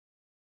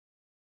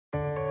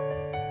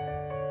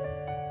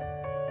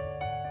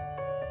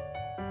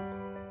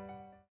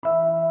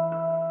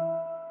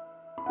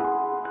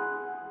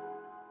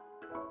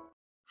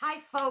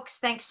folks.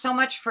 Thanks so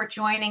much for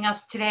joining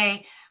us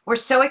today. We're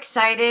so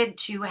excited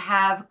to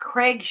have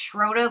Craig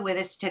Schroeder with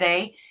us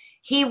today.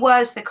 He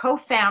was the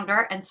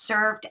co-founder and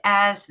served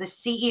as the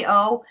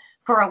CEO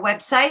for a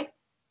website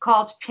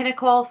called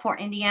Pinnacle for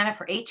Indiana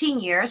for 18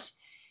 years.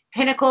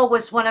 Pinnacle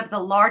was one of the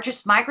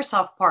largest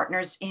Microsoft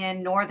partners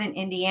in Northern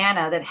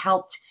Indiana that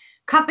helped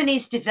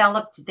companies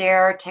develop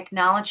their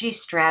technology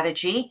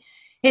strategy.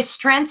 His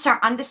strengths are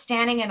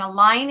understanding and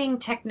aligning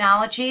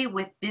technology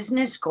with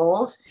business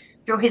goals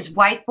through his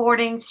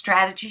whiteboarding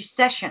strategy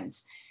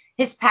sessions.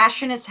 His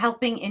passion is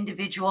helping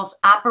individuals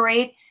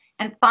operate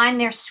and find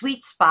their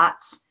sweet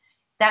spots.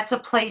 That's a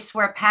place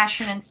where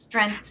passion and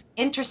strength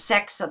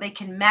intersect so they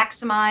can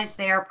maximize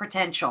their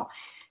potential.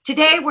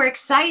 Today, we're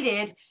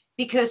excited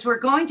because we're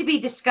going to be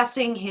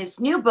discussing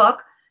his new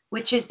book,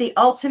 which is The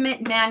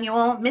Ultimate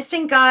Manual,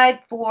 Missing Guide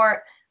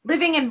for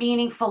Living a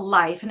Meaningful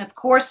Life. And of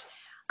course,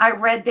 I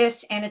read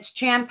this and it's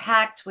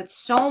jam-packed with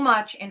so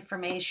much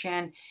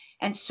information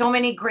and so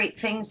many great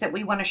things that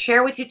we want to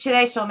share with you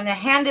today. So I'm going to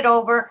hand it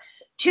over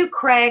to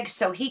Craig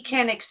so he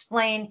can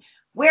explain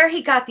where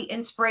he got the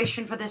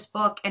inspiration for this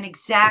book and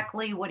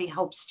exactly what he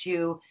hopes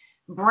to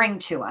bring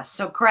to us.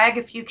 So Craig,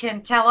 if you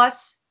can tell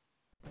us.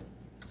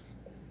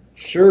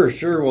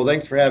 Sure. Well,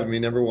 thanks for having me,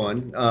 number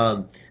one.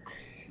 As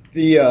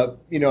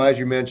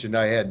you mentioned,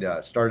 I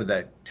had started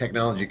that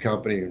technology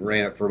company and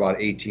ran it for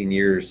about 18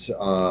 years,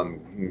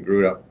 and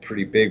grew it up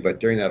pretty big. But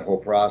during that whole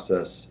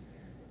process,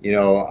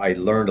 I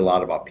learned a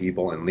lot about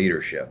people and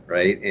leadership,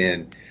 right?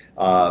 And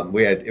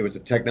it was a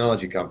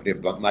technology company, a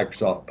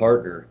Microsoft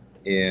partner,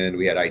 and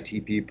we had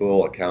IT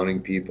people,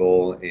 accounting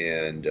people,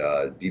 and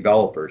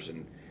developers,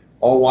 and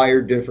all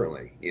wired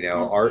differently.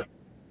 Art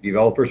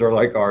developers are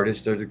like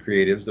artists; they're the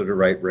creatives, they're the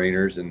right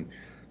brainers, and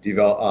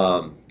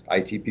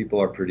IT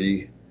people are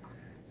pretty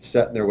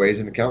set in their ways,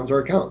 and accountants are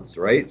accountants,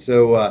 right?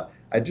 So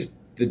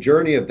the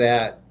journey of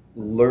that,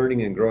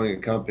 learning and growing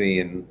a company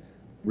and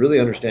really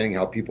understanding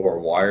how people are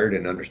wired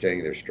and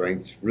understanding their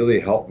strengths really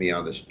helped me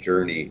on this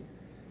journey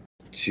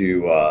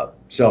to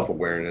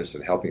self-awareness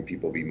and helping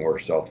people be more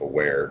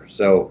self-aware.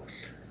 So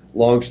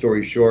long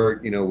story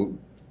short,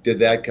 did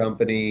that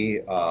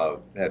company,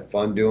 had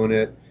fun doing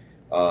it.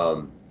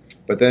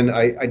 But then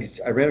I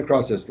ran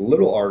across this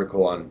little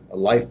article on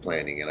life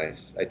planning, and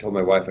I told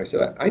my wife, I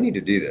said, I need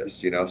to do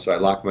this, So I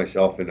locked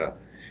myself in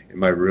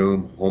my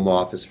room, home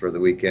office for the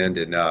weekend,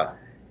 and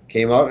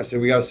came out and I said,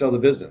 we got to sell the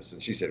business.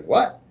 And she said,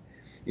 what?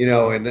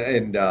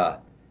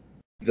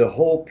 The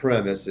whole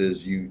premise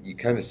is you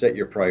kind of set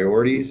your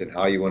priorities and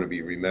how you want to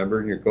be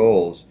remembered and your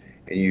goals,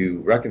 and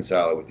you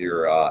reconcile it with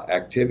your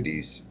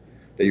activities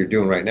that you're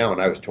doing right now.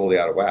 And I was totally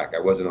out of whack.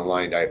 I wasn't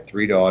aligned. I have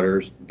 3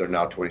 daughters. They're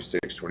now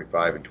 26,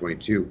 25, and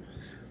 22.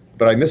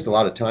 But I missed a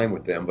lot of time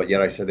with them, but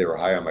yet I said they were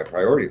high on my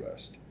priority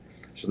list.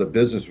 So the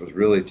business was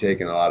really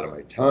taking a lot of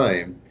my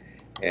time.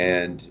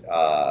 And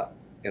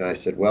I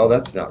said, well,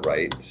 that's not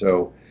right.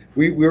 So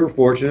we were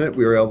fortunate.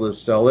 We were able to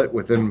sell it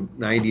within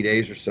 90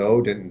 days or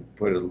so. Didn't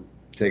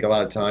take a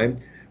lot of time.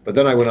 But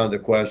then I went on the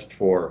quest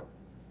for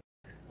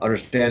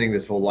understanding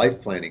this whole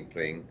life planning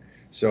thing.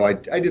 So I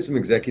did some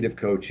executive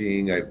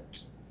coaching. I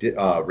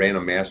ran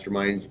a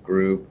mastermind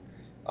group.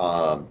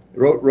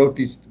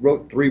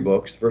 Wrote 3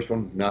 books. First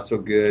one, not so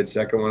good.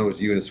 Second one was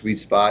You in a Sweet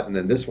Spot. And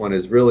then this one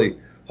is really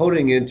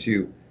honing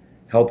into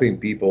helping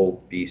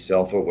people be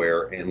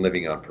self-aware and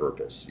living on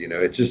purpose.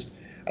 It's just,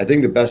 I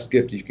think the best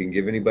gift you can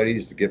give anybody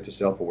is the gift of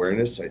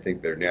self-awareness. I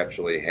think they're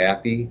naturally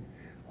happy.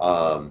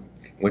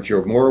 Once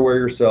you're more aware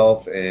of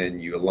yourself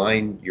and you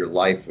align your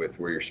life with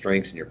where your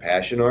strengths and your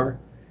passion are,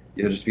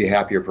 you'll just be a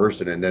happier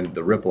person. And then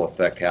the ripple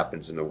effect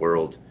happens in the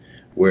world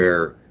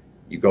where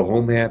you go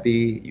home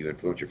happy, you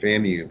influence your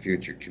family, you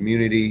influence your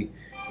community,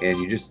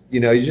 and just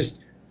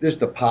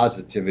the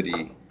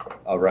positivity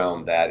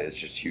around that is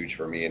just huge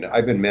for me. And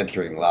I've been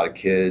mentoring a lot of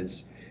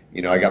kids.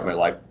 I got my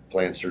life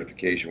plan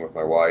certification with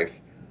my wife.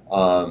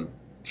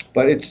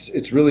 But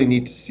it's really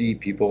neat to see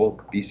people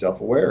be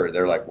self-aware.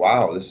 They're like,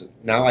 wow,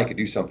 now I could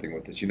do something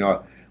with this.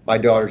 My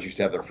daughters used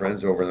to have their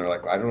friends over and they're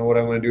like, I don't know what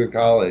I want to do in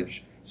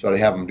college. So I'd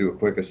have them do a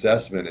quick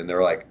assessment and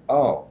they're like,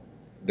 oh,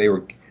 they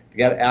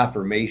got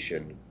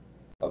affirmation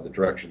of the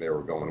direction they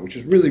were going, which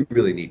is really,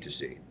 really neat to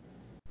see.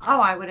 Oh,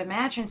 I would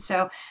imagine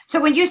so.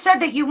 So when you said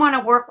that you want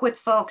to work with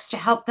folks to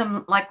help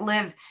them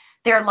live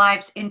their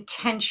lives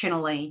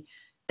intentionally,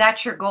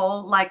 that's your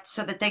goal,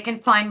 so that they can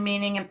find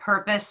meaning and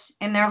purpose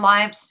in their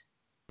lives?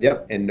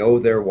 Yep, and know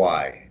their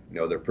why,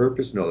 know their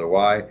purpose, know their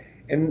why,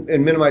 and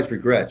minimize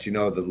regrets.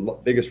 The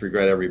biggest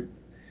regret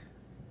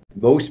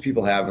most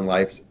people have in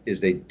life is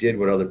they did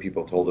what other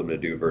people told them to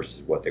do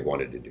versus what they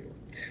wanted to do.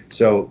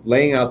 So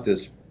laying out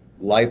this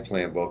life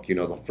plan book,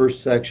 the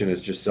first section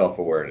is just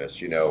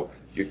self-awareness,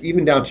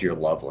 even down to your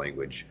love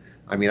language.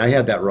 I mean, I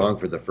had that wrong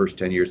for the first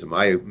 10 years of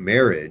my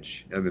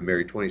marriage. I've been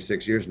married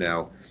 26 years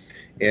now.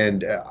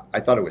 And I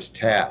thought it was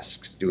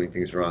tasks, doing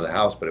things around the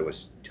house, but it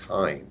was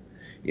time,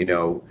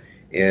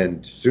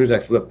 and as soon as I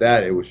flipped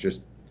that, it was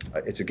just,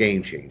 it's a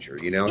game changer,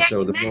 Yeah,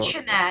 so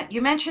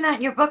you mentioned that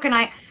in your book. And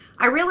I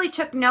really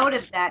took note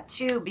of that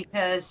too,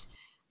 because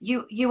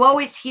you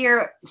always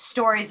hear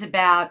stories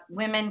about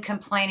women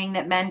complaining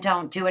that men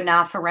don't do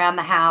enough around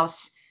the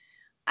house.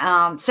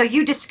 So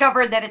you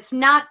discovered that it's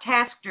not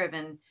task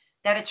driven,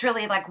 that it's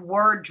really like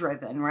word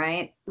driven,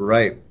 right?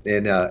 Right.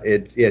 And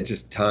it's yeah,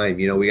 just time.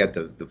 We got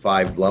the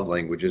five love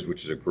languages,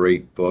 which is a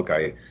great book.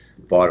 I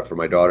bought it for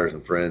my daughters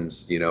and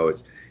friends.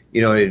 It's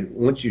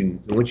once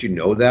you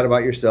know that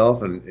about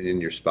yourself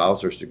and your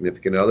spouse or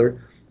significant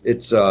other,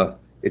 it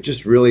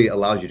just really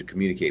allows you to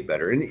communicate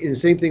better. And the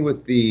same thing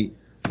with the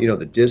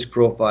disc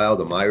profile,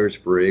 the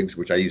Myers-Briggs,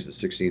 which I use the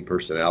 16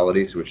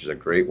 personalities, which is a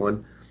great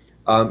one.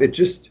 It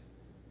just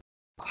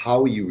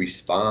how you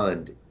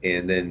respond,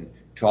 and then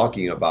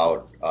talking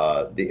about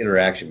the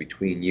interaction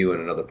between you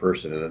and another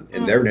person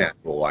and their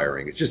natural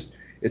wiring.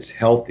 It's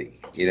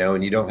healthy,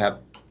 and you don't have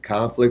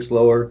conflicts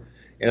lower.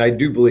 And I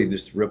do believe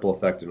this ripple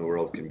effect in the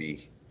world can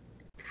be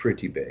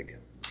pretty big.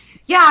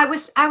 Yeah,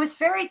 I was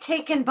very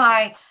taken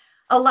by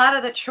a lot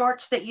of the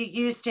charts that you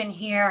used in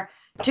here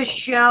to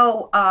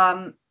show,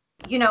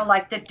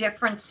 like the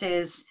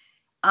differences,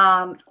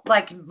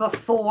 like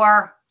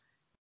before,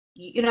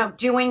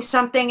 doing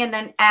something and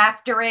then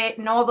after it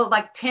and all the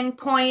like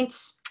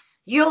pinpoints.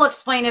 You'll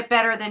explain it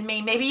better than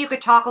me. Maybe you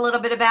could talk a little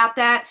bit about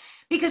that,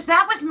 because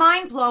that was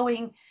mind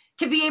blowing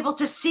to be able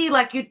to see,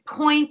 like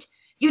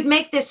you'd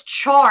make this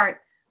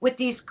chart with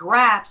these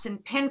graphs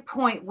and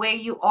pinpoint where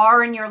you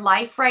are in your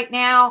life right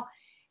now.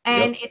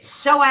 And Yep. it's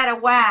so out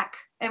of whack.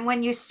 And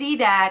when you see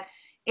that,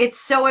 it's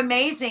so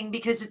amazing,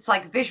 because it's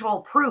like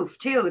visual proof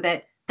too,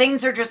 that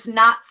things are just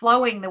not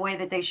flowing the way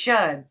that they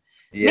should.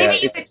 Maybe Yeah,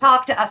 you could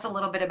talk to us a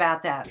little bit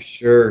about that.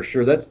 sure,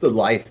 sure. That's the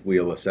life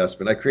wheel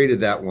assessment. I created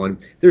that one.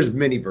 There's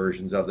many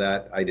versions of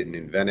that. I didn't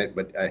invent it,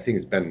 but I think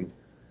it's been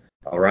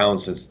around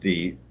since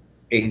the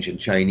ancient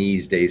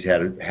Chinese days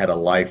had a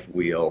life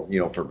wheel,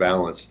 for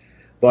balance.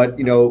 But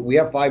we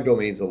have five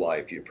domains of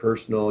life: your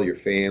personal, your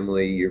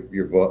family,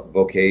 your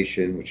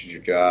vocation, which is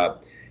your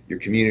job, your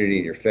community,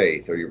 and your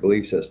faith or your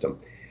belief system.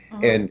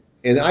 Mhm.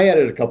 And I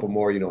added a couple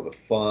more, the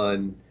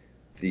fun,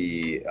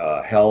 the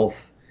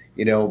health,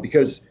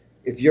 because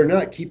if you're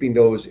not keeping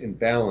those in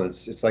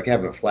balance, it's like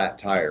having a flat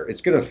tire.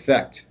 It's going to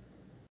affect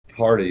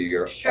part of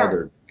your Sure.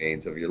 other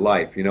domains of your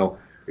life.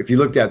 If you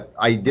looked at,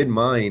 I did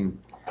mine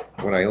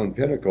when I owned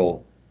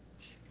Pinnacle,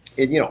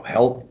 and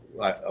health,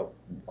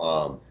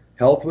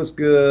 health was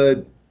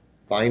good,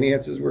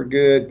 finances were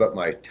good, but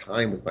my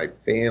time with my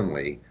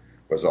family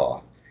was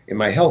off, and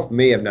my health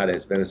may have not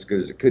as been as good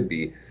as it could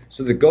be.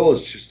 So the goal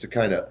is just to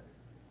kind of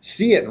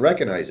see it and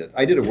recognize it.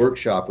 I did a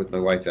workshop with my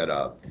wife at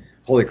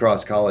Holy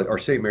Cross College or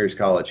St. Mary's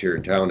College here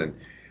in town, and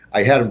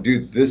I had them do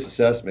this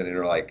assessment, and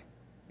they're like,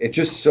 it's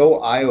just so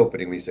eye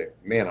opening when you say,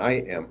 "Man,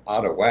 I am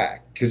out of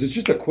whack," because it's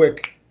just a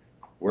quick,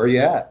 "Where are you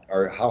at?"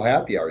 or "How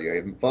happy are you?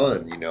 Having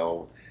fun?"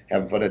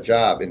 Having fun at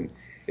job, and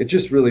it's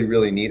just really,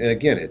 really neat. And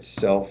again, it's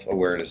self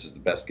awareness is the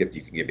best gift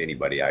you can give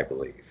anybody, I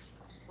believe.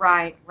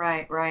 Right,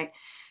 right, right.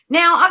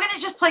 Now, I'm going to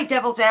just play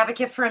devil's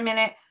advocate for a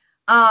minute.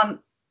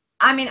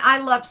 I mean, I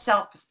love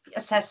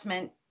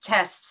self-assessment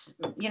tests,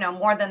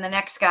 more than the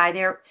next guy.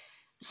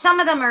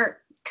 Some of them are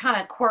kind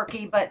of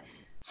quirky, but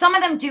some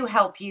of them do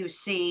help you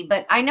see.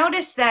 But I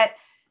noticed that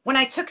when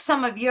I took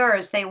some of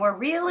yours, they were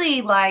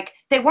really like,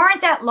 they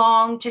weren't that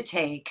long to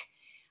take,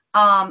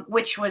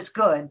 which was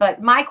good.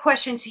 But my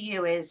question to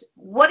you is,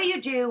 what do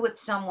you do with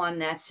someone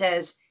that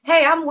says,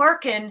 "Hey, I'm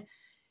working,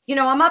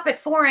 I'm up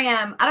at 4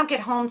 a.m. I don't get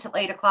home till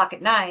 8 o'clock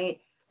at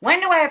night. When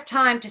do I have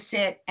time to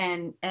sit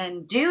and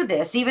do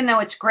this, even though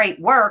it's great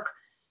work?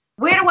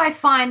 Where do I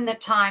find the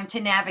time to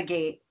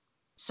navigate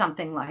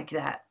something like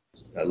that?"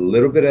 A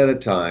little bit at a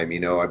time.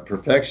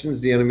 Perfection is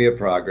the enemy of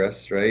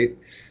progress, right?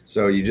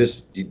 So you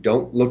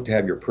don't look to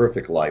have your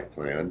perfect life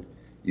plan.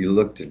 You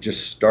look to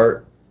just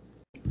start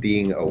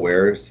being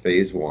aware is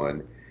phase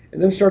one,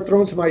 and then start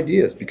throwing some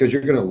ideas, because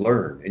you're going to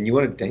learn and you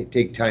want to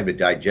take time to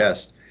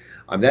digest.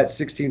 That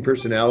 16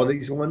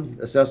 personalities one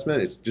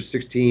assessment, it's just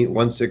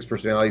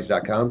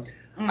 16personalities.com.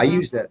 I Mm-hmm.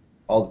 use that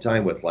all the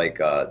time with like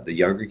the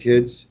younger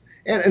kids,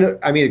 and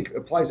I mean it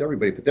applies to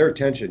everybody, but their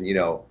attention,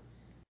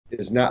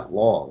 is not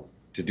long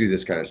to do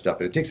this kind of stuff,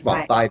 and it takes about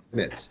Right. 5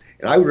 minutes.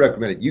 And I would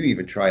recommend it. You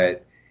even try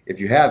it if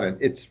you haven't.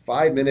 It's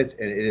 5 minutes,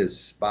 and it is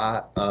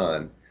spot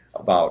on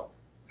about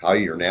how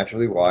you're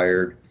naturally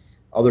wired,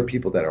 other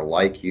people that are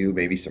like you,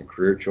 maybe some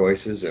career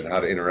choices, and how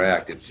to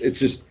interact.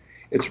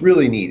 It's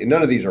really neat. And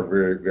none of these are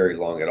very, very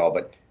long at all,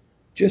 but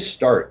just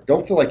start.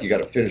 Don't feel like you got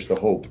to finish the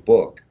whole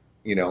book.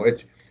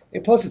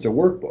 And plus it's a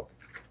workbook.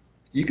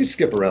 You could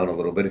skip around a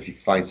little bit if you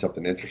find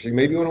something interesting.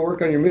 Maybe you want to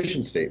work on your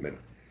mission statement,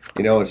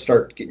 and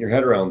start getting your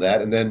head around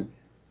that, and then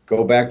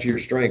go back to your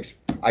strengths.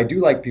 I do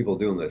like people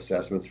doing the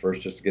assessments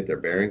first just to get their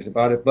bearings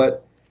about it,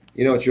 but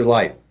it's your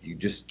life. You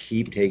just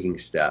keep taking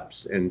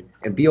steps, and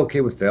be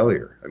okay with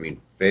failure. I mean,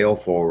 fail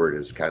forward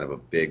is kind of a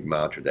big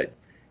mantra that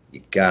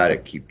you gotta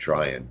keep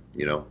trying.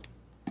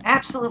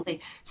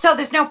 Absolutely. So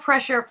there's no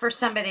pressure for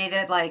somebody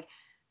to like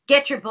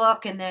get your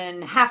book and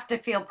then have to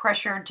feel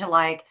pressured to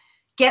like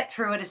get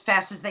through it as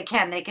fast as they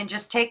can. They can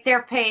just take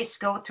their pace,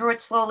 go through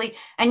it slowly,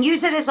 and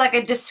use it as like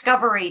a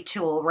discovery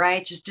tool,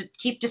 right? Just to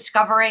keep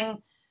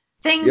discovering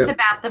things Yep.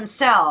 about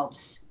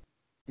themselves.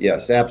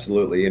 Yes,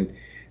 absolutely. And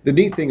the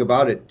neat thing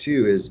about it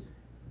too is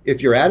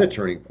if you're at a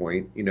turning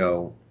point,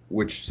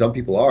 which some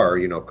people are,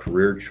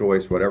 career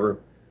choice, whatever,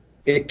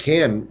 it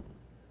can,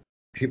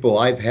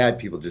 I've had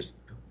people just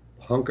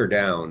hunker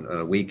down on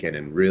a weekend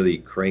and really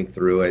crank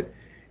through it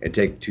and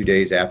take 2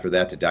 days after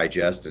that to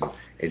digest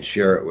and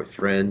share it with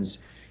friends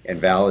and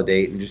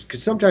validate, and just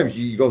because sometimes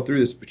you go through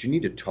this, but you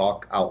need to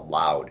talk out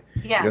loud,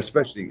 Yes.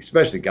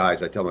 especially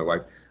guys. I tell my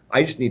wife,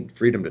 I just need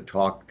freedom to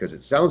talk because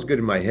it sounds good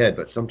in my head,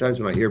 but sometimes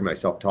when I hear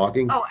myself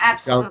talking, Oh, it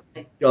sounds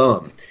absolutely.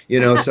 dumb,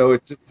 so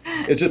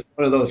it's just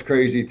one of those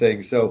crazy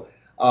things. So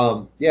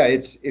yeah,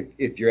 it's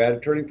if you're at a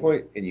turning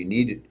point and you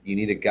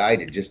need a guy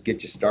to just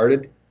get you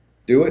started,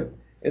 do it,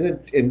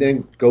 and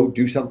then go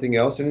do something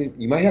else, and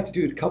you might have to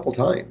do it a couple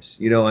times.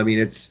 I mean,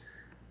 it's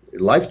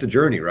life's the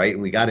journey, right?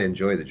 And we got to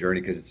enjoy the journey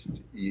because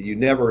you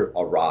never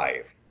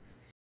arrive.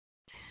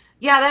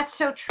 Yeah, that's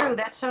so true.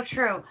 That's so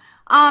true.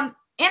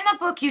 In the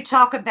book, you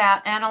talk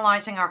about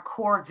analyzing our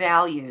core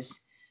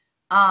values.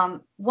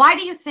 Why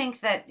do you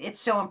think that it's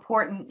so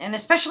important? And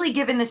especially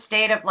given the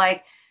state of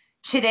like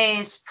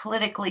today's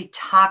politically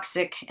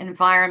toxic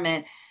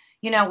environment,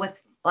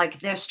 with like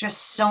there's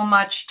just so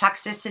much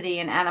toxicity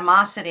and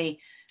animosity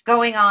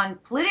going on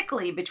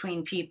politically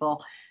between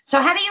people.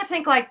 So how do you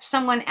think like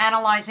someone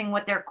analyzing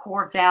what their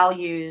core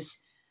values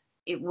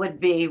it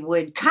would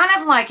kind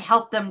of like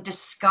help them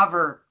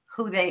discover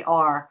who they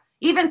are,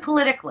 even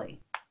politically?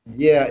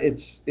 Yeah,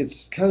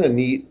 it's kind of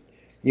neat.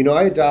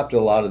 I adopted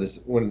a lot of this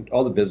when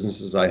all the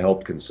businesses I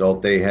helped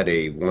consult, they had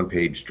a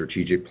one-page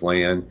strategic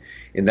plan,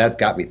 and that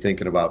got me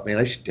thinking about, man,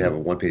 I should have a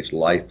one-page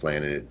life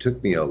plan. And it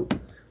took me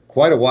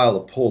quite a while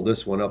to pull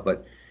this one up,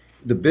 but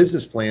the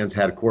business plans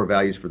had core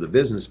values for the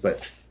business,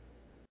 but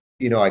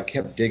I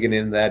kept digging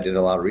into that, did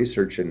a lot of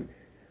research, and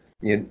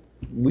you know,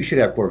 we should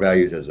have core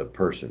values as a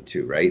person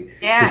too, right?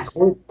 Because Yes.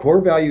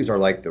 core values are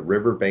like the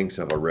river banks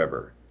of a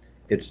river.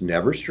 It's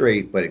never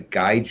straight, but it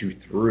guides you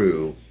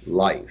through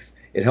life.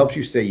 It helps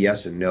you say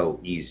yes and no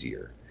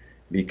easier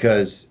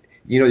because,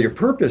 your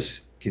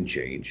purpose can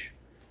change,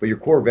 but your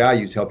core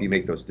values help you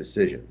make those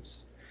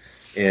decisions.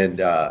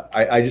 And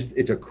I just,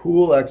 it's a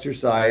cool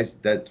exercise.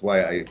 That's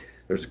why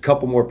there's a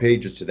couple more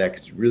pages to that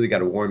because you really got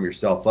to warm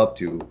yourself up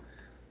to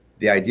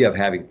the idea of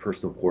having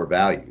personal core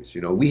values.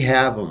 We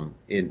have them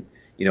in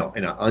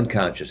an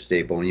unconscious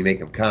state, but when you make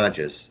them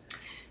conscious,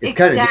 it's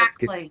kind of neat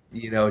 'cause, Exactly.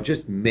 it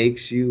just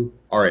makes you,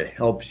 or it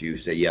helps you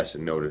say yes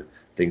and no to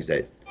things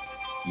that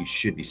you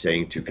should be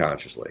saying to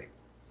consciously.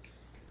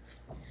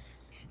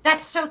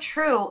 That's so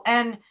true.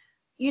 And,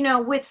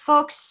 with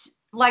folks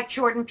like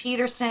Jordan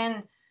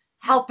Peterson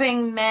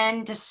helping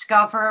men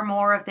discover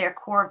more of their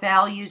core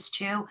values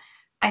too,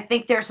 I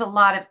think there's a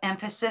lot of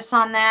emphasis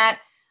on that,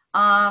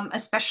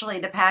 especially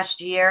the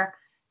past year.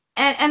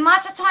 And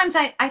lots of times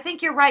I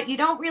think you're right. You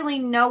don't really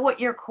know what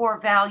your core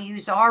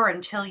values are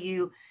until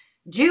you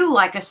do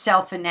like a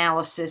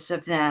self-analysis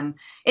of them.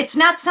 It's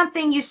not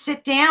something you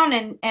sit down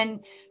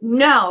and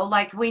know,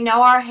 like we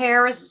know our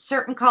hair is a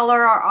certain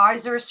color, our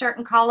eyes are a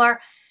certain color,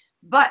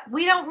 but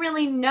we don't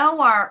really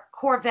know our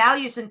core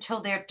values until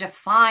they're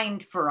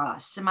defined for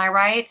us. Am I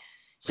right?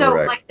 So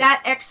Correct. like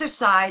that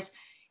exercise,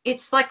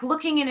 it's like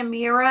looking in a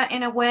mirror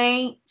in a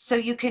way so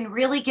you can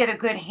really get a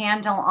good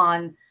handle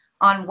on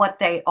what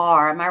they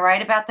are. Am I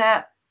right about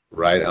that?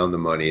 Right on the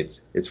money.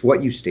 It's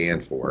what you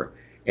stand for.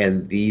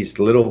 And these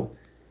little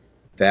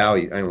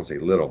values, I don't say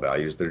little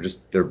values,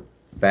 they're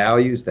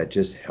values that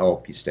just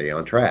help you stay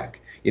on track.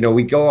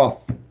 We go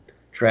off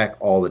track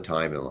all the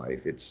time in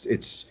life.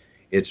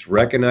 It's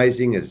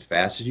recognizing as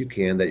fast as you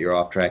can that you're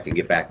off track and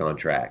get back on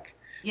track.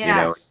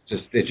 Yes.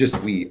 It's just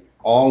we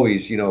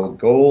always,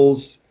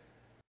 goals,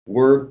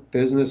 work,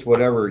 business,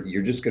 whatever,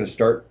 you're just going to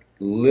start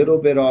a little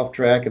bit off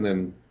track and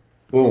then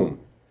boom.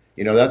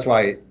 That's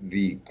why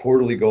the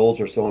quarterly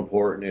goals are so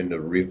important and the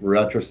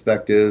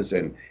retrospectives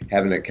and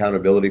having an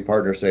accountability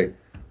partner say,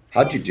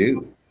 how'd you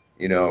do?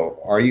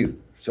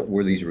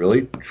 Were these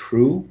really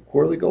true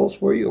quarterly goals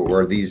for you,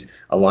 or are these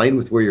aligned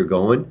with where you're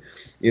going?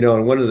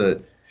 And one of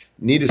the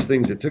neatest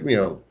things, it took me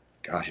a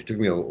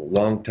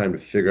long time to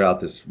figure out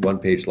this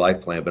one-page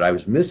life plan, but I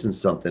was missing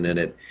something in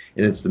it,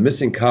 and it's the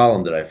missing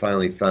column that I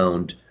finally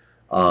found,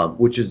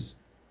 which is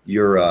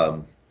your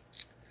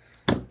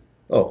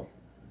oh,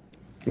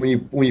 when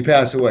you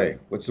pass away,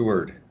 what's the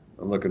word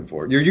I'm looking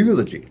for? Your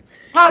eulogy.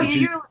 Oh, It's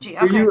your eulogy.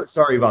 Okay.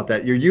 sorry about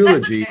that. Your That's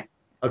eulogy okay.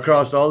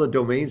 across all the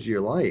domains of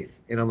your life.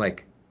 And I'm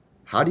like,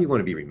 how do you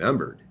want to be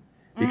remembered?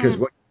 Because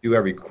Mm, what you do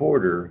every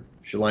quarter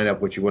should line up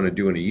what you want to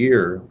do in a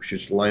year,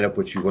 should line up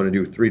what you want to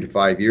do 3 to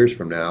 5 years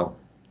from now.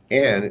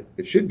 And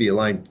it should be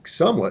aligned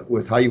somewhat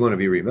with how you want to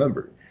be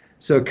remembered.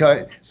 So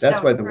that's that's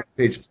so why the true.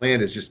 one-page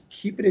plan is just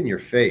keep it in your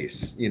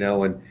face,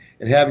 and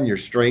having your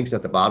strengths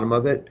at the bottom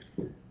of it.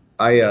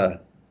 I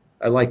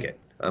like it.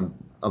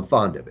 I'm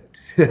fond of it.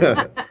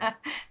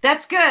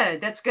 That's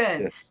good. That's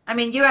good. Yeah. I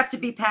mean, you have to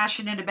be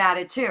passionate about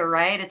it too,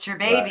 right? It's your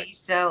Right. baby.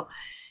 So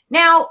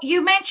now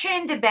you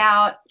mentioned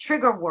about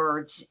trigger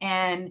words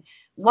and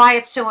why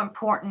it's so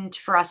important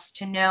for us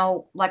to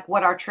know like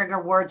what our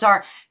trigger words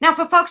are. Now,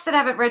 for folks that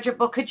haven't read your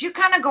book, could you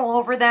kind of go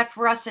over that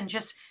for us and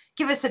just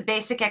give us a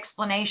basic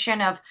explanation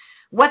of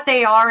what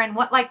they are and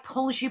what like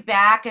pulls you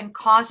back and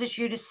causes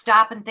you to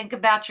stop and think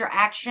about your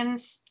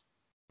actions?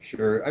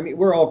 Sure. I mean,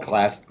 we're all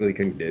classically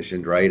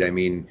conditioned, right? I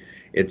mean,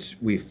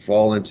 we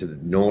fall into the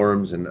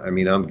norms, and I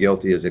mean, I'm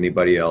guilty as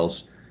anybody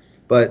else.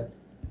 But,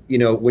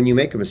 when you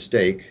make a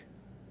mistake,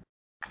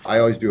 I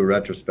always do a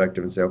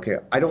retrospective and say, okay,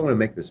 I don't want to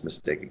make this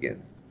mistake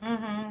again.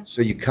 Mm-hmm.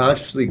 So you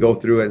consciously go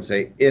through it and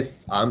say,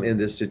 if I'm in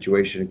this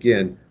situation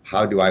again,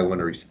 how do I want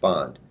to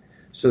respond?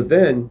 So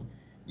then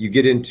you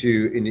get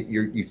into, and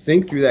you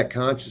think through that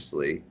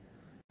consciously,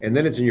 and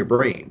then it's in your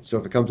brain. So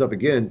if it comes up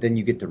again, then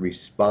you get to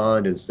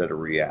respond instead of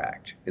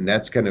react. And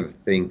that's kind of a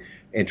thing.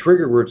 And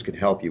trigger words can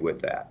help you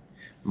with that.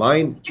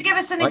 Could you give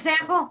us an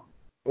example?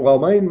 Well,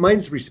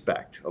 mine's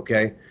respect.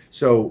 Okay.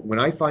 So when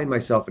I find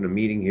myself in a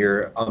meeting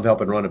here, I'm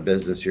helping run a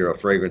business here, a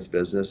fragrance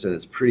business, and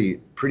it's pretty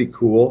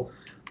cool.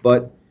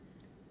 But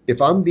if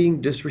I'm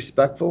being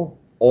disrespectful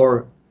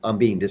or I'm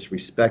being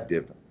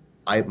disrespectful,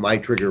 my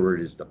trigger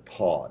word is the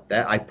pause.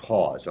 I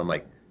pause. I'm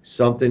like,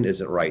 something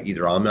isn't right.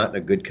 Either I'm not in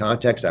a good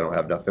context, I don't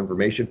have enough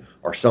information,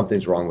 or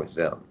something's wrong with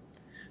them.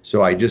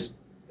 So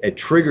it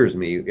triggers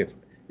me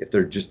if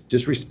there's just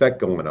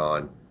disrespect going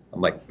on. I'm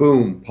like,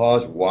 boom,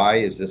 pause. Why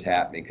is this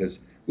happening?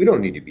 Because we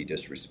don't need to be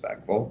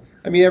disrespectful.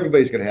 I mean,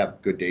 everybody's going to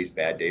have good days,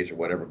 bad days, or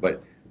whatever,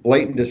 but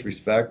blatant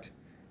disrespect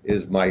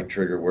is my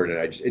trigger word. And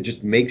it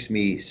just makes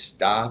me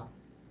stop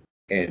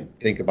and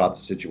think about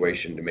the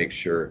situation to make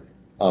sure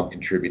I'm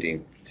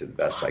contributing to the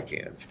best I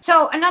can.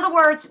 So in other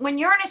words, when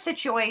you're in a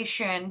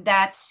situation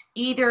that's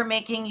either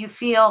making you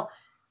feel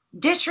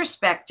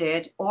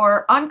disrespected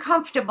or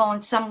uncomfortable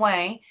in some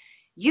way,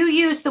 you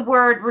use the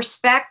word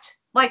respect,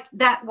 like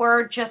that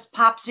word just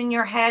pops in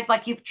your head,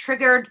 like you've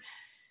triggered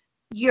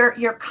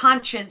your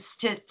conscience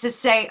to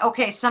say,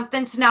 okay,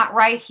 something's not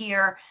right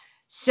here.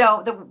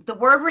 So the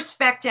word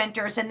respect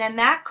enters, and then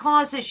that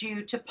causes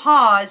you to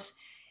pause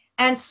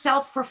and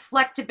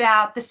self-reflect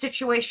about the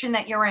situation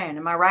that you're in.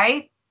 Am I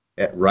right?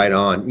 Right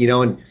on.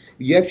 And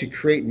you actually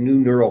create new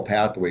neural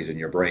pathways in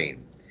your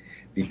brain,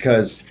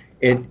 because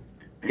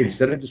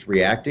instead of just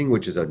reacting,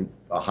 which is a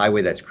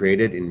highway that's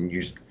created, and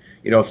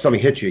if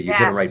somebody hits you, you hit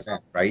them right back,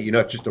 right?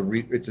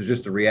 It's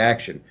just a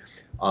reaction.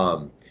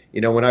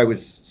 When I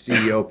was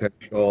CEO,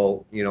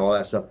 Pinnacle, all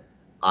that stuff,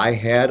 I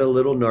had a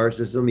little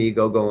narcissism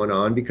ego going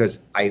on because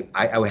I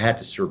had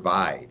to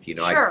survive.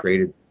 Sure. I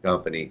created this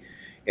company,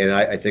 and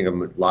I think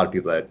a lot of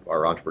people that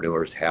are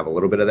entrepreneurs have a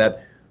little bit of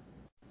that.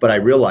 But I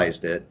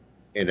realized it,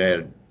 and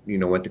I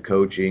went to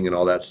coaching and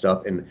all that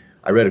stuff, and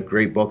I read a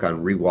great book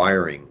on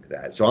rewiring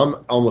that. So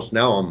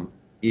I'm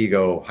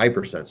ego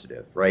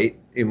hypersensitive, right?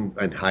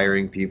 And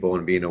hiring people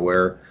and being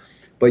aware.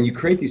 But you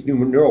create these new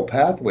neural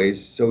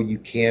pathways so you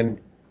can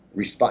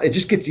respond. It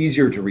just gets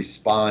easier to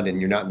respond, and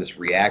you're not in this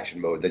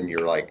reaction mode. Then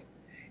you're like,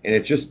 and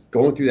it's just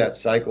going through that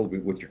cycle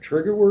with your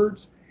trigger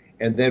words.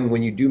 And then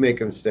when you do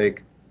make a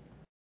mistake,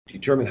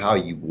 determine how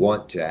you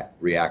want to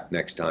react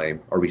next time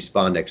or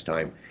respond next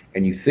time.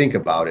 And you think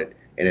about it,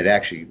 and it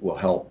actually will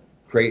help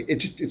create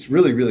it. It's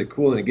really, really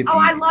cool. And it gets easier.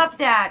 I love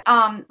that.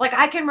 Like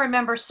I can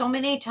remember so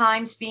many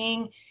times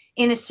being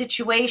in a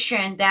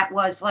situation that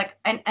was like,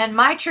 and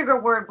my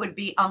trigger word would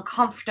be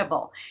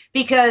uncomfortable,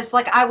 because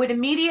like I would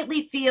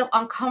immediately feel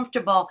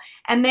uncomfortable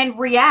and then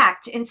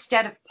react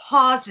instead of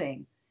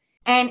pausing.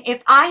 And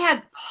if I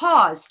had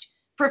paused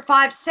for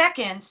 5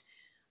 seconds,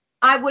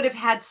 I would have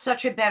had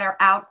such a better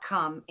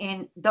outcome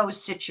in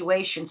those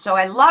situations. So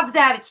I love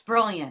that. It's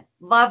brilliant.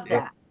 Love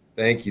that.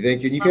 Thank you.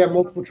 And you can have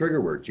multiple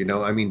trigger words.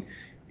 I mean,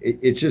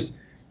 it's just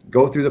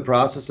go through the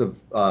process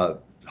of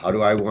how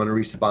do I want to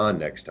respond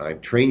next time?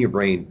 Train your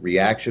brain,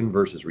 reaction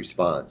versus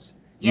response.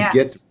 You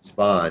get to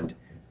respond.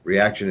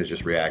 Reaction is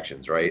just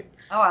reactions, right?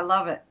 Oh, I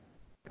love it.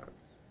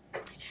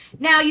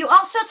 Now, you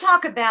also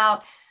talk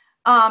about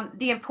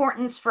the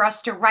importance for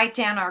us to write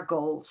down our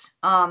goals.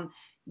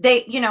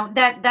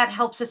 That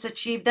helps us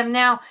achieve them.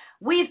 Now,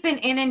 we've been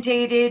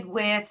inundated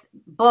with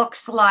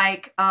books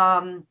like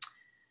the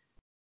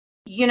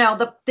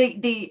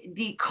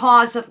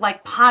cause of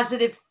like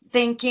positive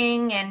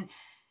thinking, and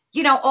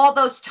all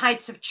those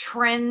types of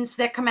trends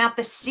that come out.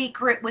 The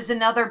Secret was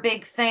another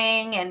big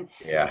thing, and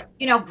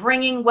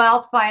bringing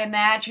wealth by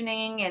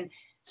imagining. And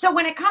so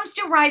when it comes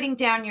to writing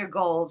down your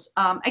goals,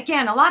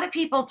 again, a lot of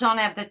people don't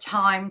have the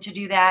time to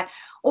do that,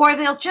 or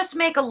they'll just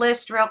make a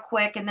list real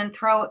quick and then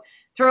throw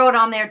it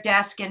on their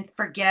desk and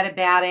forget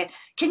about it.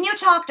 Can you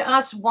talk to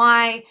us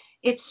why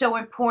it's so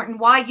important,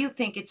 why you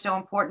think it's so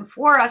important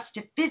for us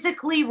to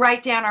physically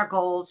write down our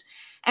goals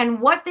and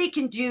what they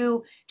can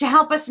do to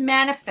help us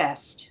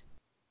manifest?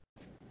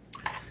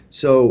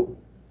 So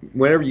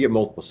whenever you get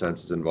multiple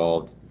senses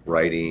involved,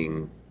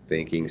 writing,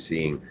 thinking,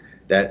 seeing,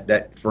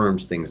 that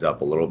firms things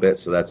up a little bit.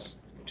 So that's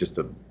just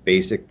a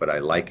basic, but I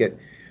like it.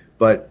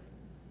 But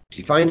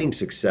defining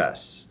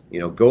success,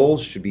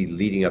 goals should be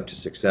leading up to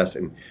success,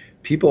 and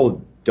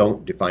people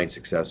don't define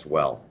success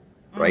well.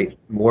 right?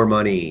 More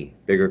money,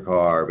 bigger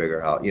car,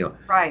 bigger house,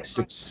 Right.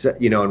 success,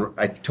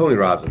 and Tony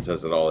Robbins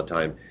says it all the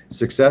time.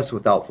 Success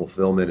without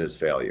fulfillment is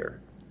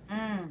failure.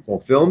 Mm.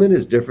 Fulfillment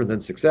is different than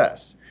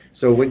success.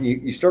 So when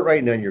you start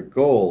writing down your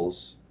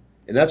goals,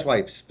 and that's why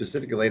I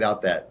specifically laid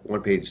out that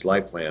one-page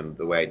life plan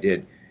the way I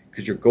did,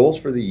 because your goals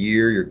for the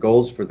year, your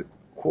goals for the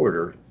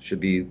quarter should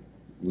be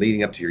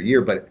leading up to your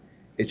year, but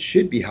it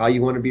should be how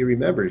you want to be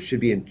remembered. It should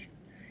be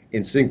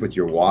in sync with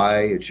your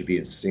why. It should be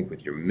in sync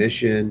with your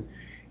mission,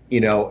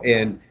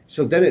 and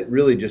so then it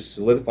really just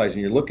solidifies,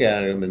 and you look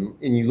at them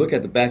and you look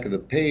at the back of the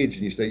page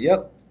and you say,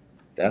 yep,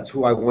 that's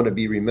who I want to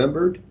be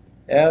remembered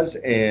as,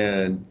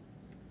 and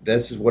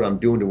this is what I'm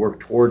doing to work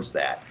towards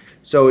that.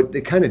 So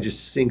it kind of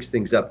just syncs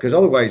things up, because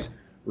otherwise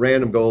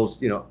random goals,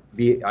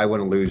 I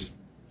want to lose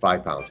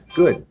 5 pounds.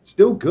 Good,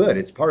 still good.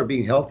 It's part of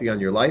being healthy on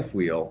your life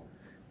wheel.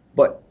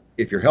 But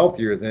if you're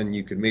healthier, then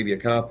you can maybe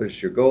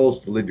accomplish your goals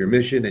to live your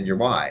mission and your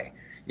why,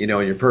 and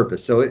your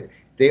purpose. So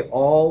they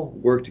all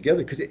work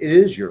together, because it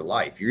is your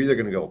life. You're either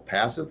going to go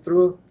passive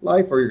through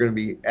life, or you're going to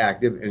be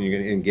active and you're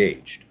going to be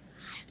engaged.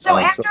 So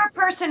after a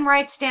person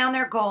writes down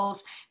their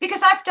goals,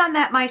 because I've done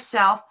that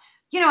myself,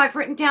 I've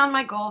written down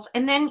my goals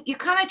and then you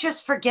kind of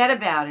just forget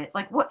about it.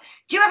 Like, what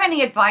do you have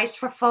any advice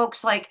for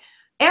folks? Like,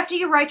 after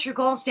you write your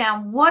goals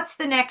down, what's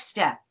the next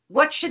step?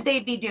 What should they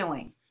be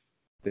doing?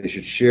 They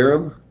should share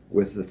them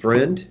with a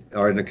friend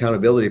or an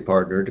accountability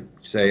partner to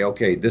say,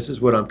 okay, this is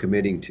what I'm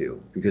committing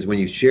to. Because when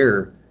you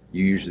share,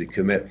 you usually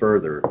commit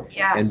further.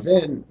 Yes.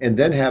 And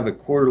then have a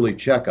quarterly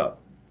checkup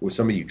with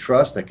somebody you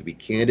trust that can be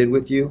candid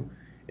with you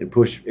and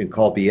push and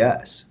call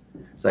BS.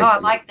 It's like, I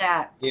like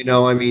that.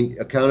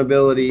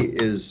 Accountability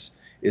is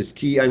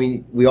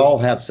key. We all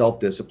have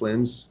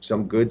self-disciplines,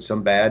 some good,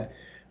 some bad.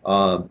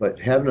 But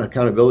having an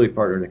accountability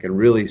partner that can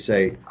really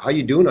say, how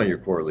you doing on your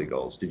quarterly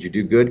goals? Did you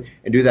do good?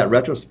 And do that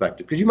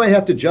retrospective, because you might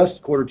have to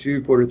adjust quarter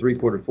 2, quarter 3,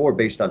 quarter 4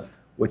 based on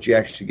what you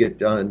actually get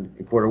done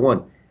in quarter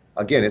 1.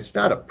 Again, it's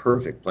not a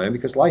perfect plan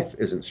because life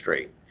isn't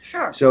straight.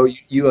 Sure. So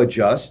you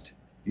adjust,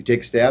 you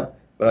take a stab,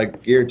 but I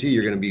guarantee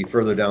you're going to be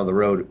further down the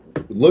road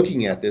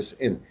looking at this.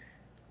 And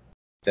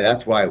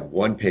that's why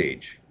one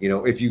page,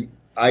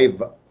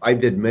 I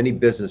did many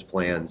business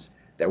plans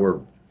that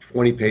were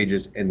 20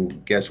 pages,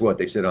 and guess what?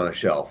 They sit on a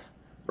shelf,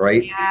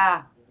 right?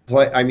 Yeah.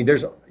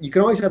 You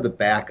can always have the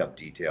backup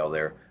detail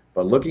there,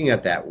 but looking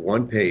at that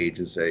one page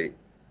and say,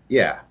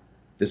 yeah,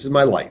 this is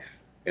my life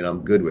and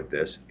I'm good with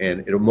this, and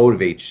it'll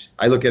motivate.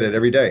 I look at it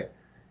every day,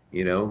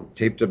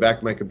 taped to the back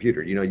of my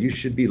computer. You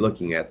should be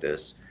looking at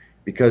this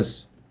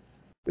because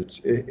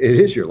it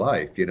is your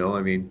life,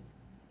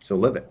 so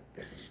live it.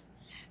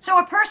 So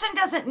a person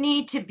doesn't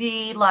need to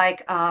be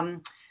like,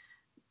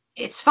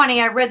 it's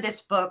funny, I read this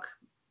book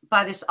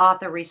by this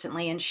author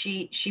recently, and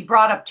she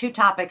brought up 2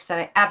 topics that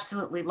I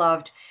absolutely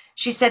loved.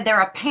 She said there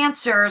are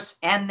pantsers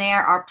and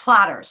there are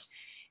plotters.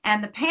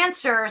 And the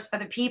pantsers are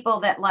the people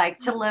that like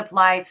to live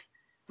life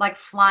like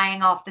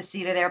flying off the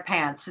seat of their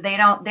pants. So they're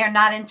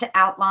not into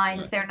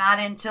outlines. They're not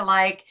into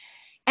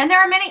and there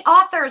are many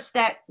authors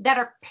that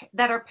are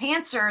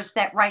pantsers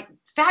that write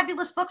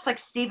fabulous books, like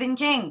Stephen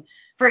King,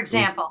 for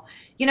example.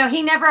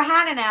 He never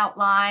had an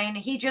outline.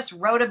 He just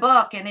wrote a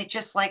book, and it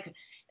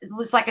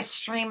was like a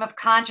stream of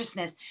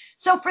consciousness.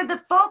 So for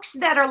the folks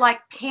that are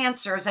like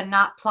pantsers and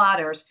not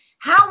plotters,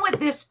 how would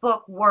this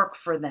book work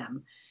for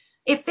them?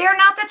 If they're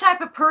not the type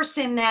of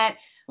person that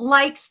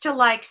likes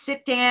to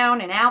sit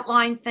down and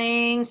outline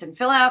things and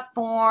fill out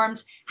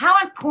forms, how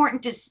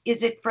important is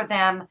it for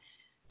them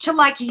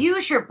to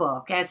use your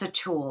book as a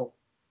tool?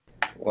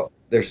 Well,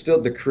 there's still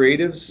the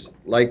creatives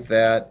like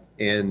that,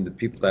 and the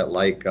people that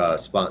like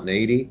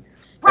spontaneity.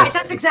 Right,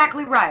 that's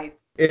exactly right.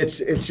 It's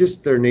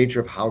just their nature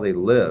of how they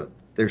live.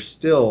 They're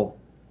still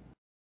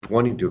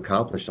wanting to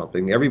accomplish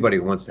something. Everybody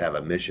wants to have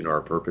a mission or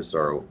a purpose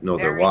or know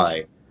their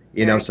why.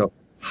 So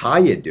how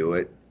you do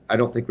it, I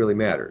don't think really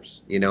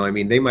matters. They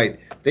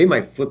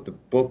might flip the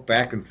book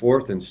back and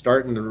forth and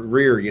start in the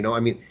rear.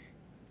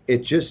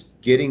 It's just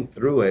getting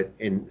through it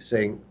and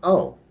saying,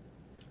 oh,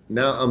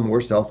 now I'm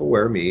more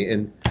self-aware of me,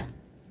 and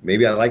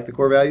maybe I like the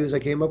core values I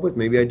came up with,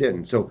 maybe I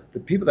didn't. So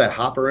the people that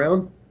hop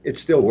around, it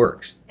still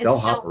works. They'll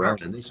hop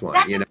around in this one.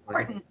 That's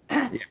important.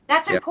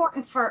 That's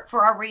important for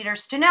our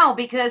readers to know,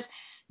 because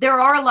there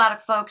are a lot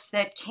of folks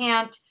that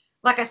can't,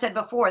 like I said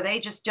before, they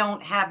just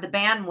don't have the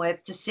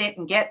bandwidth to sit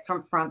and get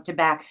from front to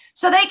back.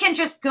 So they can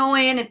just go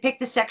in and pick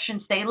the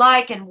sections they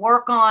like and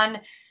work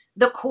on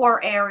the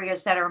core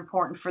areas that are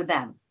important for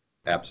them.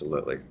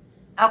 Absolutely.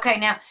 Okay.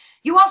 Now,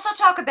 you also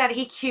talk about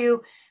EQ,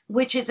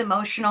 which is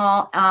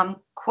emotional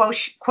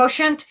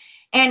quotient.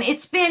 And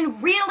it's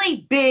been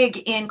really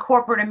big in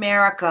corporate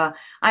America.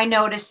 I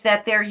noticed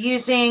that they're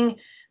using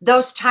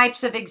those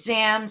types of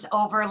exams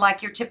over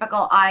your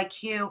typical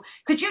IQ.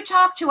 Could you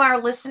talk to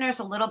our listeners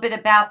a little bit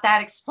about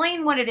that?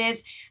 Explain what it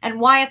is and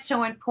why it's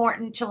so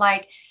important to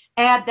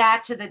add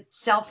that to the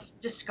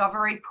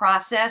self-discovery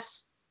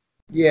process.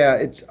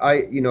 Yeah,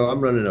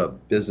 I'm running a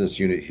business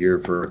unit here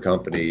for a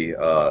company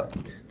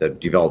that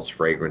develops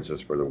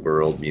fragrances for the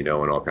world, and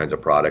all kinds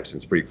of products. And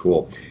it's pretty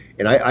cool.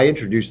 And I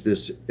introduced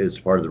this as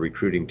part of the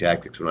recruiting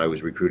tactics when I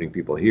was recruiting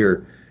people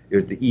here.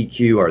 There's the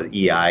EQ or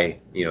the EI,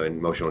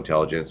 emotional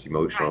intelligence,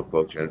 emotional Right.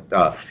 quotient.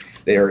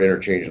 They are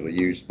interchangeably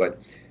used, but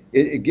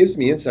it gives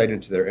me insight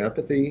into their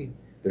empathy,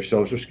 their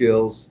social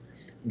skills,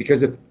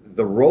 because if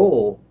the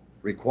role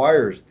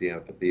requires the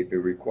empathy, if it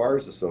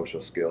requires the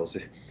social skills,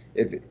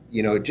 if it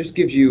just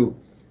gives you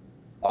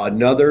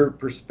another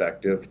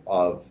perspective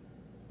of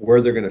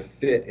where they're going to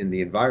fit in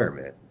the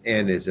environment,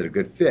 and is it a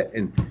good fit,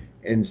 and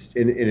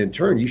in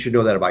turn you should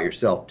know that about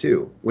yourself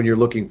too when you're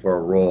looking for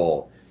a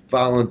role,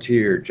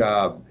 volunteer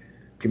job,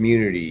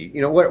 community,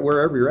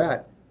 wherever you're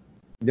at,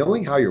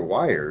 knowing how you're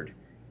wired.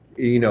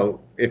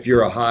 If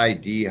you're a high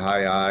D,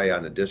 high I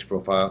on a disc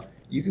profile,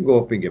 you can go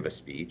up and give a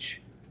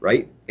speech,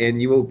 right?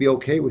 And you will be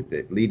okay with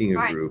it, leading a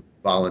Right. group,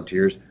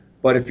 volunteers.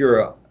 But if you're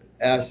a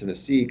S and a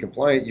C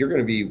compliant, you're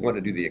going to be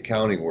wanting to do the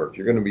accounting work.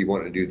 You're going to be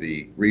wanting to do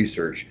the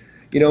research,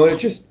 and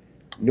it's just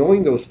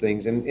knowing those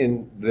things.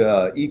 And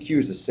the EQ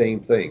is the same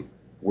thing.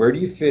 Where do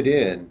you fit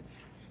in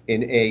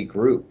a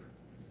group?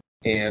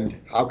 And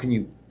how can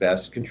you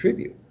best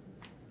contribute?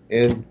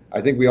 And I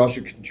think we all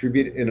should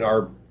contribute in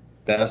our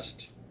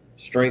best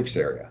strengths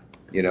area,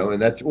 and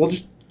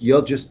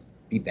you'll just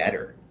be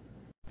better.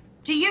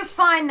 Do you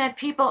find that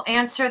people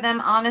answer them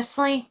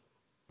honestly?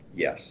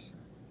 Yes.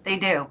 They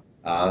do.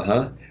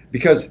 Uh-huh.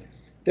 Because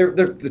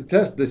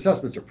the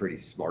assessments are pretty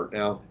smart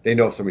now. They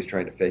know if somebody's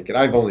trying to fake it.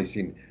 I've only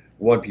seen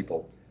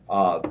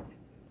uh,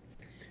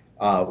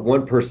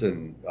 one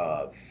person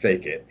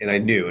fake it, and I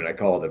knew, and I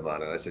called them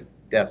on it. I said,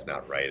 that's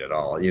not right at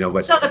all,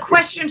 but So the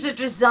questions are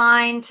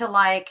designed to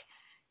like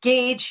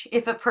gauge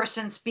if a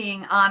person's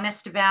being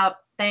honest about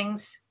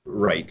things.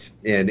 right.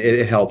 And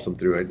it helps them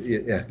through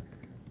it. Yeah.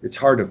 It's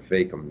hard to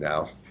fake them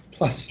now.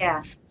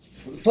 Yeah.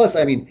 Plus,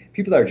 I mean,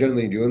 people that are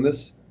generally doing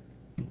this,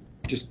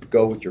 just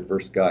go with your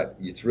first gut.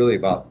 It's really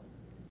about,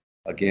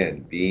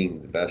 again,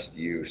 being the best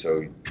you.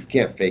 So you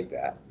can't fake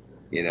that,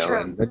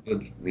 True.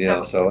 and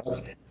So so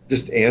that's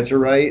just answer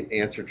right,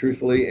 answer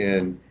truthfully,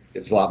 and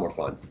it's a lot more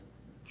fun.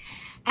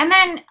 and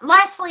then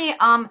lastly,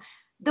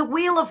 the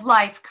wheel of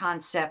life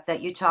concept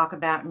that you talk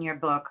about in your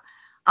book.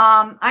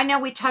 I know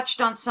we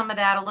touched on some of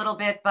that a little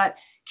bit, but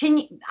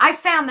I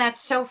found that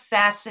so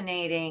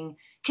fascinating.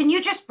 Can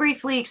you just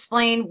briefly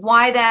explain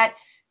why that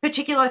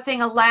particular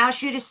thing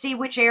allows you to see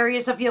which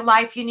areas of your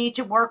life you need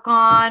to work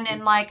on?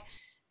 And like,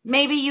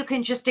 maybe you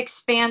can just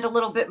expand a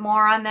little bit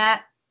more on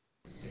that.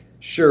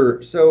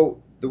 Sure.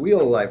 So the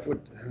wheel of life.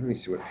 Let me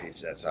see what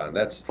page that's on.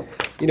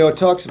 It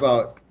talks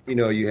about,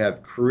 you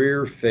have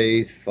career,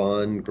 faith,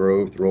 fun,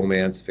 growth,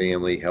 romance,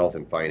 family, health,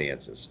 and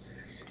finances.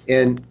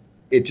 And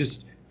it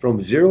just from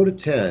 0 to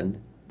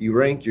 10, you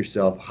rank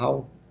yourself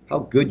how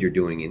good you're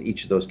doing in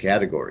each of those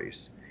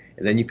categories,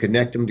 and then you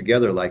connect them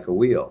together like a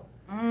wheel.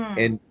 Mm,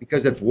 And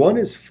because if one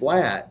is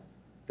flat,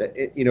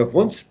 if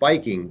one's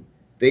spiking,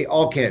 they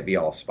all can't be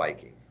all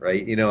spiking,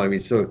 right? I mean,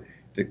 so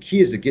the key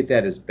is to get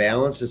that as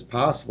balanced as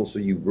possible so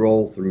you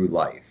roll through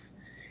life,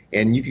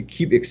 and you could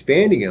keep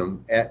expanding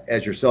them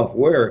as you're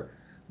self-aware.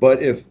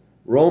 But if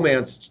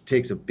romance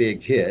takes a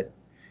big hit,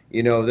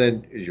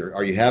 then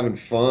are you having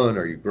fun?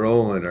 Are you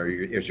growing?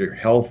 Is your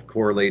health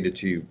correlated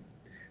to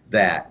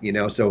that?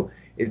 So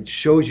it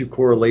shows you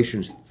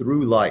correlations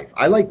through life.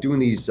 I like doing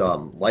these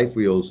life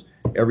wheels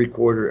every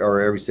quarter or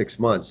every 6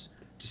 months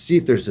to see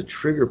if there's a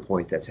trigger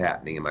point that's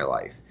happening in my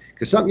life.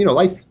 Because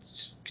life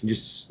can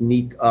just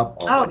sneak up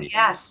oh, on you,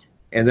 yes.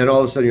 and then all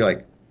of a sudden you're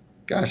like,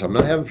 gosh, I'm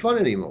not having fun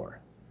anymore.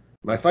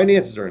 My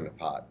finances are in the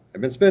pot.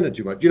 I've been spending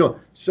too much.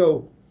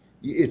 So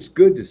it's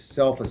good to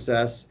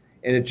self-assess,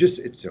 and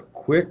it's a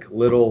quick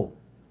little,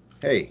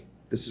 hey,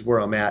 this is where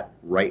I'm at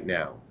right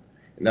now.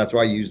 And that's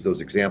why I use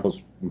those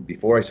examples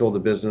before I sold the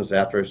business,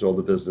 after I sold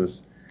the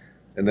business,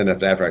 and then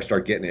after I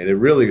start getting it. It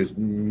really is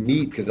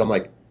neat because I'm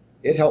like,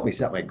 it helped me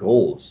set my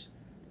goals.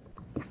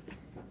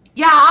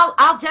 Yeah,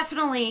 I'll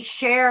definitely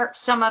share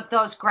some of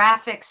those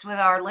graphics with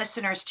our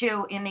listeners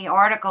too in the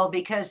article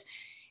because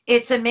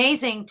it's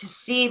amazing to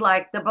see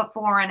like the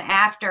before and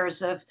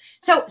afters of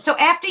so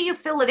after you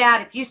fill it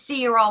out, if you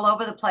see you're all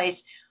over the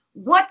place,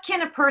 what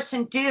can a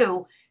person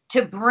do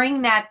to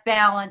bring that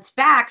balance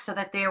back so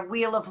that their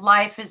wheel of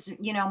life is,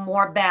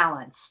 more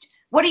balanced?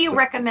 What do you So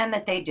recommend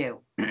that they do?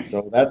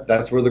 so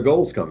that's where the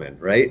goals come in,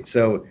 right?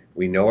 So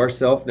we know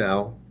ourselves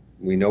now,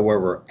 we know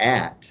where we're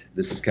at.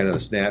 This is kind of a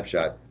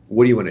snapshot.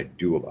 What do you want to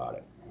do about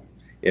it?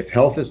 If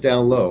health is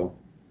down low,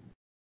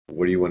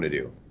 what do you want to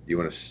do? Do you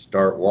want to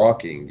start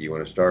walking? Do you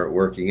want to start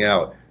working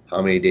out?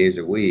 How many days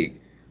a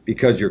week?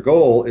 Because your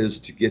goal is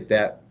to get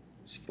that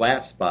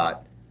flat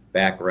spot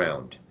back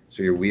round.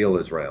 So your wheel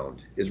is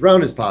as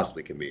round as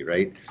possibly can be,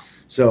 right?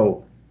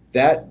 So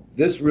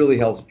this really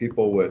helps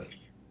people with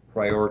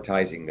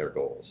prioritizing their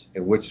goals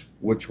and which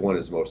one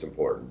is most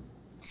important.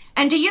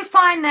 And do you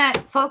find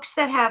that folks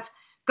that have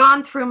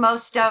gone through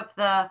most of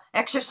the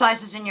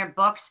exercises in your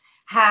books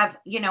have,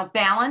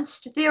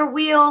 balanced their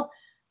wheel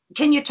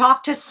can you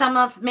talk to some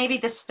of maybe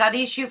the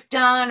studies you've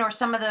done or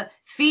some of the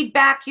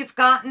feedback you've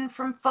gotten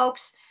from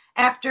folks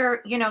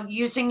after,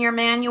 using your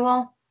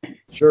manual?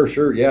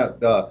 Sure. Yeah.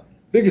 The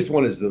biggest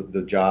one is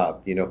the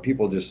job.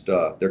 People just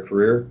their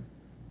career.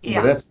 When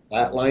Yeah. that's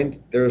flatlined,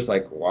 there's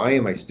like, why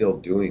am I still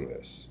doing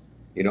this?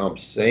 I'm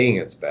saying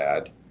it's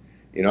bad.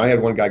 I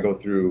had one guy go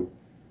through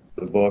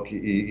the book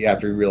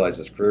after he realized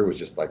his career was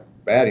just like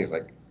bad. He's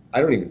like,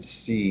 I don't even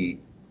see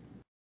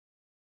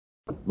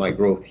my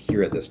growth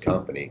here at this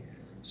company.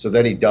 So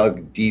then he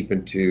dug deep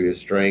into his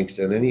strengths,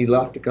 and then he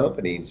left the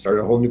company and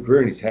started a whole new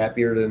career, and he's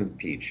happier than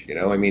Peach.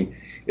 I mean,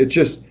 it's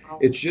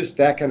just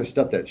that kind of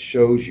stuff that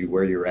shows you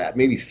where you're at.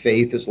 Maybe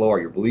faith is low,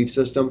 or your belief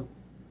system.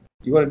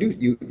 You want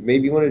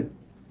to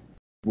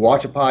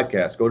watch a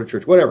podcast, go to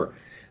church, whatever.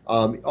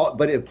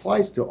 But it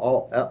applies to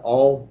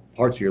all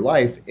parts of your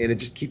life, and it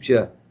just keeps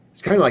you.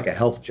 It's kind of like a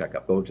health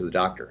checkup, going to the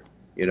doctor.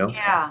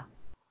 Yeah.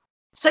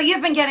 So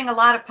you've been getting a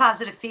lot of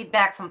positive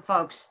feedback from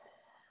folks.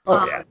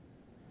 Oh yeah.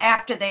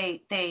 After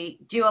they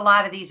do a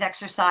lot of these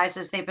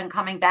exercises, they've been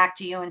coming back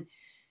to you and,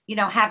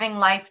 having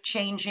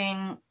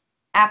life-changing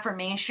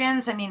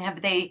affirmations. I mean,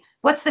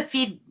 what's the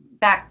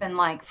feedback been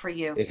like for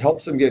you? It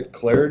helps them get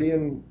clarity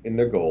in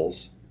their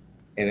goals,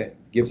 and it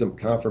gives them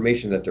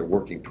confirmation that they're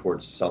working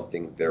towards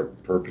something, their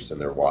purpose and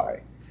their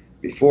why.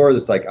 Before,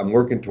 it's like, I'm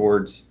working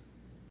towards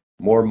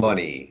more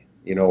money,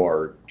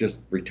 or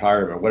just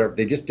retirement, or whatever.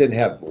 They just didn't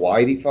have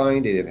why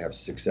defined. They didn't have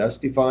success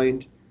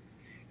defined.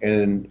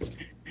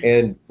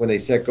 And when they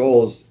set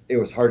goals, it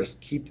was hard to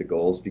keep the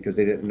goals because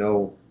they didn't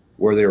know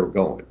where they were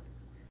going.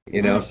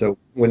 So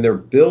when you're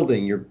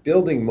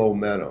building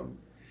momentum.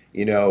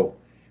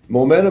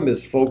 Momentum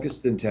is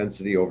focused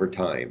intensity over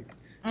time.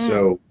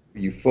 So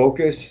you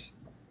focus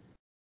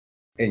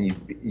and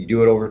you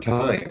do it over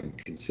time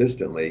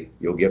consistently,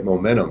 you'll get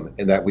momentum,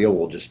 and that wheel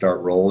will just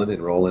start rolling,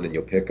 and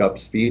you'll pick up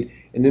speed,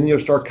 and then you'll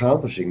start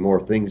accomplishing more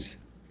things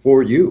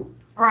for you.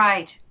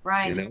 Right.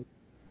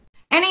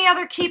 Any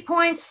other key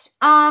points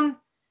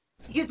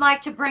you'd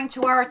like to bring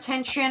to our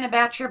attention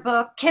about your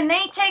book? Can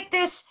they take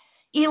this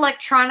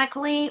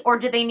electronically, or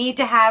do they need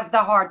to have the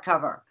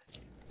hardcover?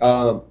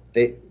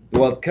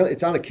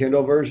 It's on a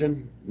Kindle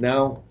version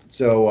now,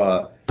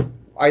 so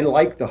I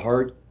like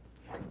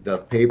the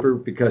paper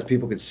because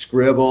people could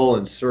scribble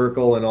and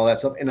circle and all that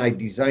stuff, and I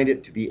designed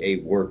it to be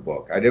a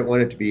workbook. I didn't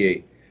want it to be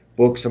a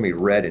book somebody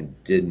read and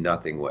did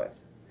nothing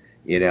with.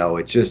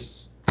 It's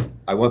just,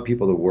 I want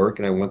people to work,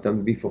 and I want them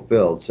to be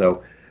fulfilled.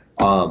 So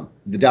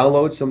the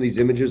downloads, some of these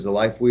images, the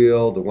life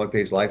wheel, the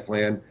one-page life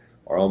plan,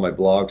 are on my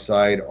blog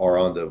site or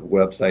on the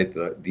website,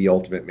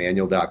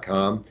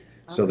 theultimatemanual.com.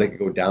 So they can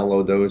go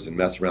download those and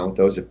mess around with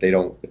those if they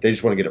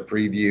just want to get a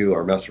preview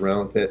or mess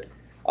around with it.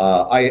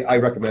 I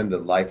recommend the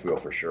life wheel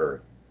for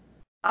sure.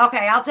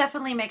 Okay, I'll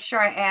definitely make sure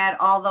I add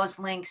all those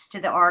links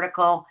to the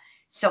article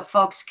so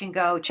folks can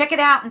go check it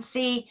out and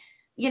see,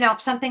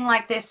 if something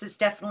like this is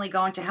definitely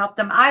going to help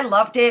them. I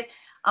loved it.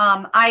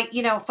 I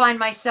find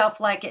myself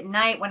like at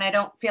night when I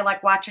don't feel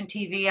like watching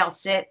TV, I'll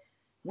sit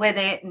with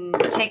it and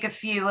take a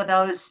few of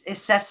those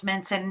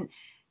assessments, and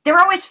they're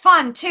always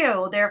fun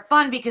too. They're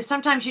fun because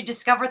sometimes you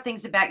discover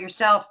things about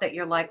yourself that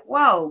you're like,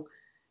 whoa,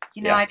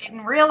 I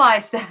didn't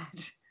realize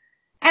that.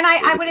 And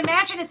I would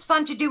imagine it's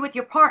fun to do with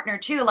your partner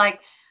too. Like,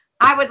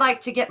 I would like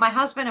to get my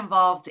husband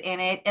involved in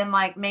it and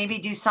like maybe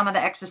do some of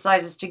the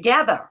exercises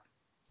together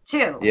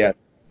too. Yeah,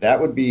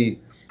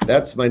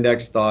 that's my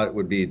next thought,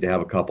 would be to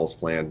have a couples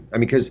plan. I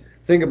mean, because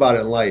think about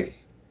it in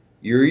life,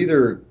 you're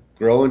either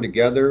growing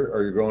together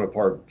or you're growing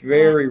apart.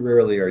 Very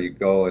rarely are you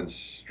going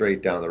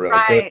straight down the road.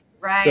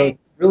 Right. So it's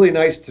really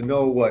nice to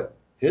know what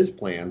his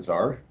plans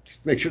are.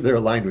 Just make sure they're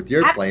aligned with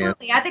your plan.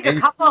 Absolutely. I think a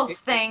couples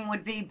thing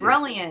would be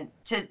brilliant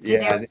to do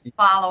a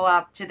follow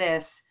up to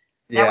this.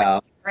 That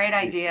would be a great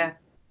idea.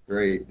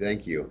 Great,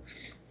 thank you.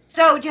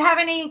 So do you have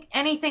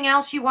anything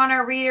else you want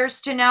our readers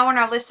to know and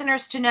our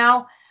listeners to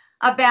know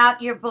about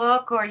your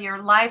book or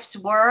your life's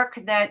work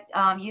that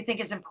you think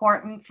is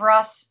important for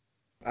us?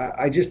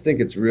 I just think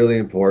it's really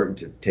important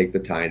to take the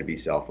time to be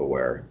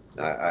self-aware.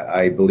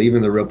 I believe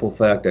in the ripple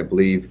effect. I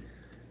believe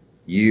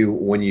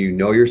when you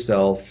know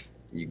yourself,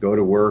 you go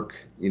to work.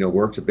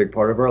 Work's a big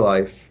part of our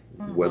life,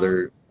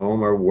 whether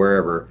home or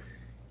wherever.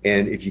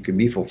 And if you can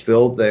be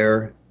fulfilled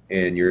there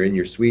and you're in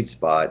your sweet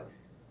spot,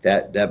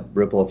 that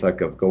ripple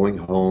effect of going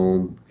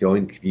home,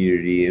 going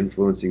community,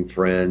 influencing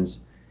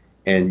friends,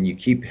 and you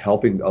keep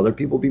helping other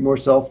people be more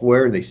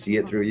self-aware and they see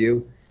it through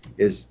you,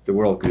 the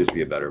world could just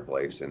be a better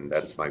place. And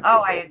that's my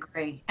goal. I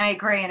agree.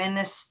 And in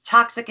this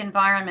toxic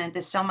environment,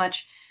 there's so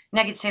much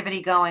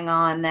negativity going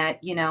on that,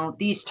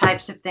 these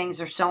types of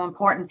things are so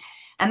important.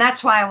 And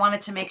that's why I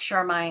wanted to make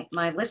sure my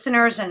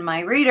listeners and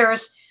my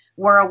readers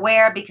were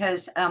aware,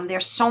 because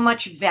there's so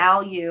much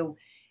value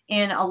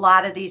in a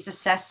lot of these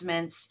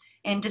assessments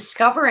and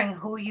discovering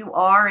who you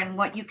are and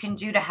what you can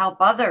do to help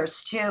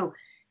others too.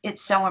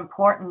 It's so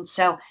important.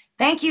 So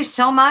thank you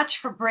so much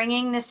for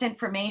bringing this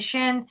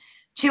information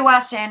to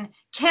us. And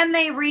can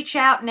they reach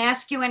out and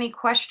ask you any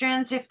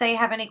questions if they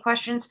have any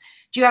questions?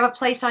 Do you have a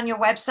place on your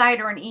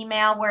website or an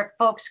email where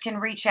folks can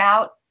reach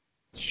out?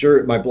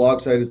 Sure. My blog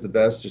site is the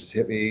best. Just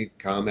hit me,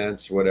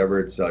 comments, whatever.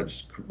 It's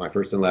just my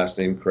first and last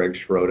name,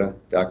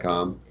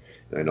 CraigSchroda.com.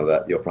 And I know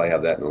that you'll probably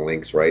have that in the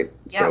links, right?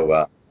 Yeah. So,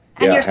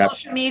 And yeah, your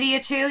social media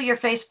too, your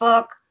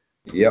Facebook.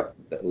 yep,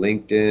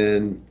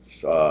 LinkedIn,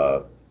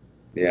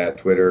 yeah,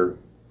 Twitter,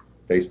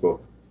 Facebook,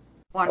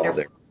 all Wonderful.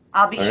 there.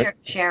 I'll be All right. sure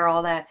to share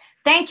all that.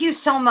 Thank you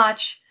so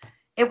much.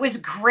 It was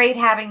great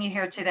having you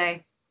here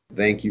today.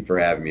 Thank you for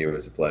having me. It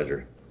was a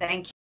pleasure.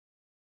 Thank you.